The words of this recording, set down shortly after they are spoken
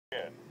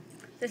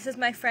This is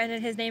my friend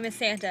and his name is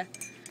Santa.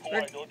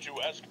 Why don't you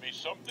ask me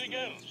something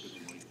else?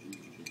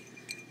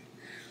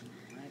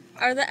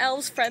 Are the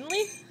elves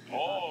friendly?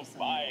 Oh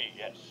my,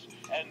 yes.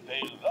 And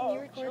they Can love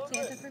you record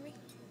children. Santa for me?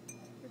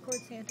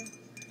 Record Santa.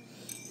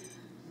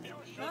 You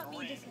should Not me,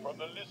 read just him. from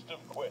the list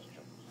of questions.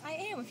 I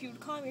am, if you would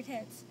calm your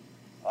tits.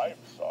 I'm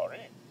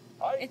sorry.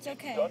 I It's didn't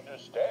okay.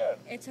 understand.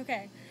 It's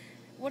okay.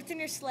 What's in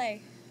your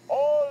sleigh?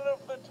 All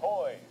of the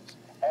toys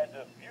and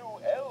a few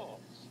elves.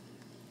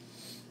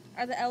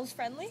 Are the elves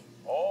friendly?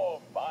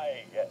 Oh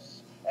my,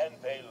 yes. And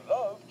they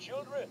love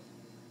children.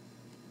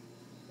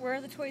 Where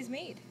are the toys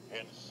made?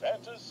 In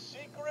Santa's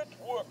secret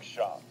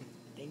workshop.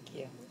 Thank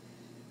you.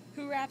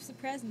 Who wraps the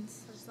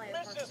presents?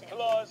 Mrs.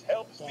 Claus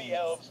helps the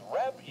elves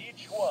wrap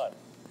each one.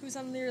 Who's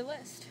on your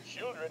list?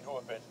 Children who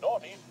have been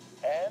naughty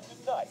and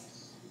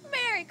nice.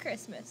 Merry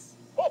Christmas.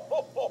 Ho,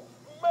 ho, ho.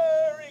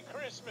 Merry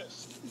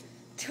Christmas.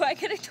 Do I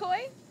get a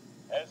toy?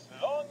 As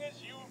long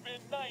as you've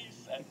been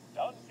nice and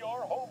done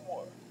your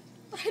homework.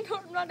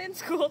 I'm not in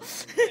school.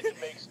 It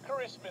makes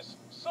Christmas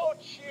so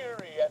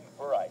cheery and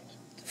bright.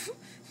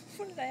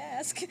 What did I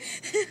ask? In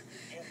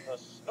the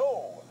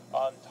snow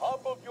on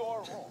top of your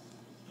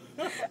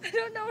roof. I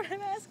don't know what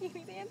I'm asking.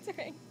 He's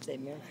answering. Say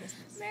Merry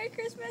Christmas. Merry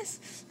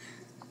Christmas.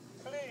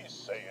 Please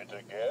say it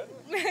again.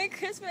 Merry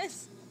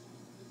Christmas.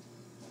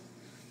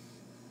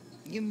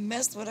 You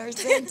messed with our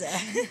Santa.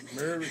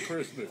 Merry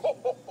Christmas. Ho,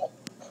 ho, ho.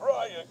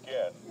 Try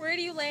again. Where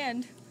do you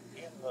land?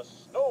 In the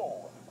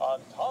snow on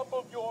top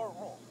of your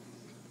roof.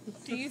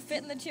 Do you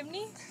fit in the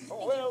chimney?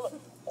 Well,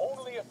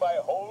 only if I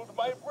hold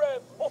my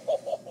breath. Ho, ho,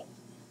 ho.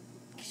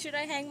 Should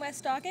I hang my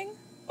stocking?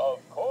 Of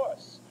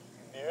course.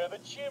 Near the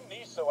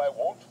chimney so I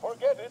won't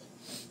forget it.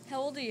 How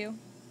old are you?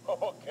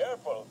 Oh,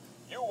 careful.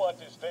 You want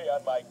to stay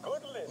on my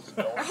good list,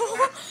 don't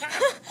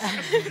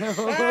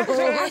you?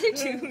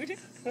 Attitude.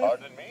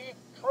 Pardon me?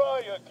 Try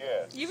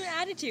again. You have an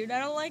attitude. I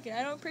don't like it.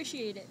 I don't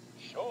appreciate it.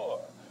 Sure.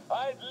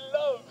 I'd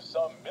love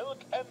some milk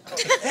and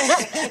cookies.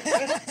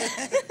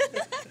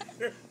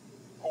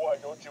 Why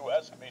don't you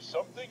ask me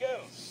something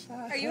else?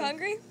 Are you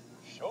hungry?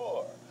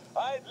 Sure.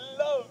 I'd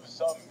love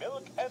some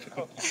milk and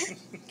cookies.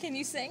 Can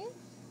you sing?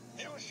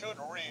 You should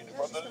read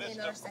from the list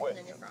of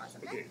questions.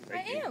 Okay, I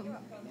thank you. am.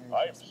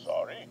 I'm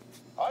sorry.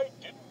 I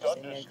didn't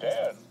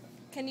understand.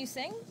 Can you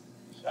sing?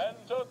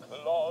 Santa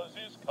Claus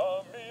is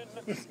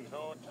coming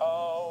to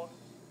town.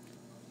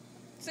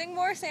 Sing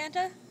more,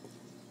 Santa.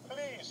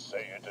 Please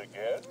say it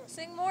again.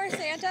 Sing more,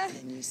 Santa.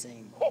 Can you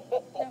sing? Ho,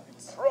 ho, ho. No,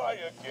 it's- Try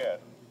again.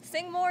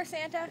 Sing more,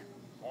 Santa.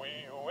 We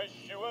wish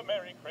you a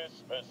Merry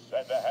Christmas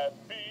and a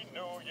Happy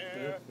New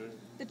Year.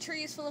 The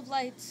tree is full of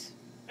lights.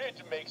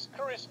 It makes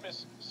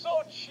Christmas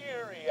so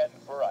cheery and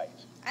bright.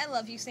 I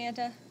love you,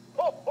 Santa.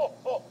 Ho, ho,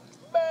 ho.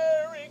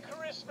 Merry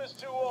Christmas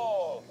to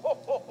all. Ho,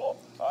 ho, ho.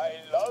 I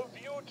love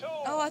you too.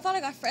 Oh, I thought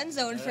I got friend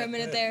zoned for a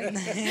minute there.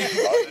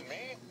 Pardon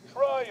me?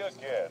 Try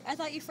again. I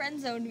thought you friend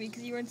zoned me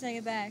because you weren't saying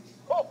it back.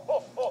 Ho,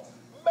 ho, ho.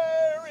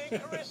 Merry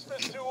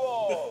Christmas to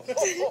all. Ho,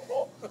 ho,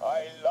 ho.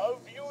 I love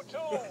you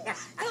too.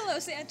 Hello,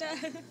 Santa.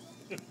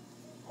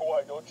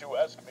 Why don't you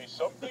ask me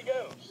something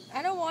else?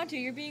 I don't want to.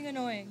 You're being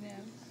annoying now.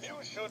 You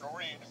should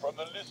read from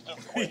the list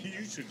of questions.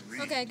 You should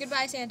read. Okay,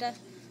 goodbye, Santa.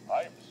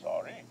 I'm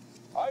sorry.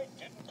 I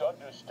didn't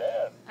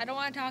understand. I don't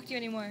want to talk to you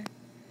anymore.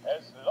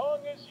 As long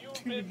as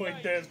you've been My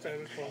nice. dad's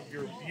Santa Claus,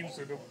 you're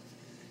abusing him.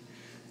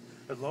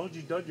 As long as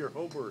you've done your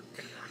homework.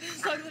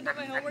 As long as I've done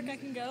my homework, I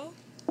can go.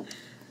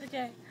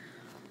 Okay.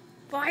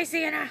 Bye,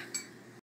 Santa.